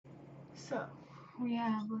So, we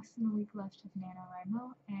have less than a week left of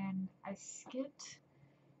NaNoWriMo, and I skipped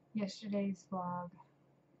yesterday's vlog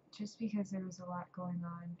just because there was a lot going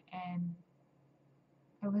on, and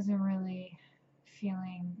I wasn't really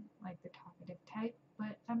feeling like the talkative type,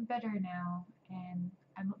 but I'm better now, and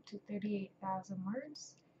I'm up to 38,000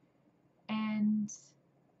 words, and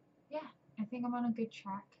yeah, I think I'm on a good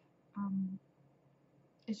track.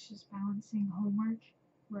 It's just balancing homework,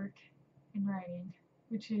 work, and writing,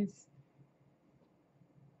 which is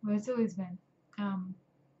what it's always been.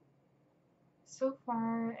 So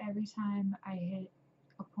far, every time I hit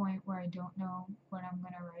a point where I don't know what I'm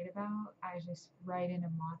gonna write about, I just write in a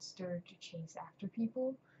monster to chase after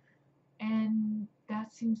people. And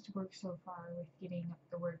that seems to work so far with getting up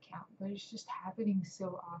the word count, but it's just happening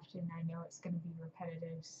so often I know it's gonna be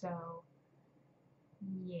repetitive, so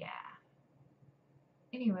yeah.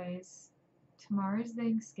 Anyways, tomorrow's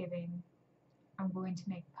Thanksgiving. I'm going to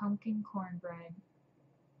make pumpkin cornbread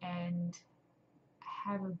and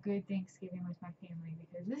have a good Thanksgiving with my family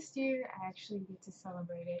because this year I actually get to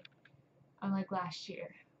celebrate it, unlike last year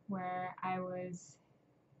where I was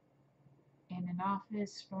in an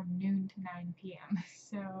office from noon to 9 p.m.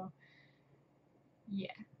 So, yeah.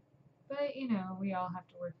 But, we all have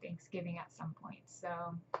to work Thanksgiving at some point,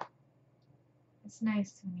 so it's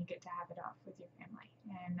nice when you get to have it off with your family,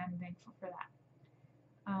 and I'm thankful for that.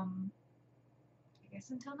 I guess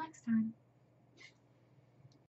until next time.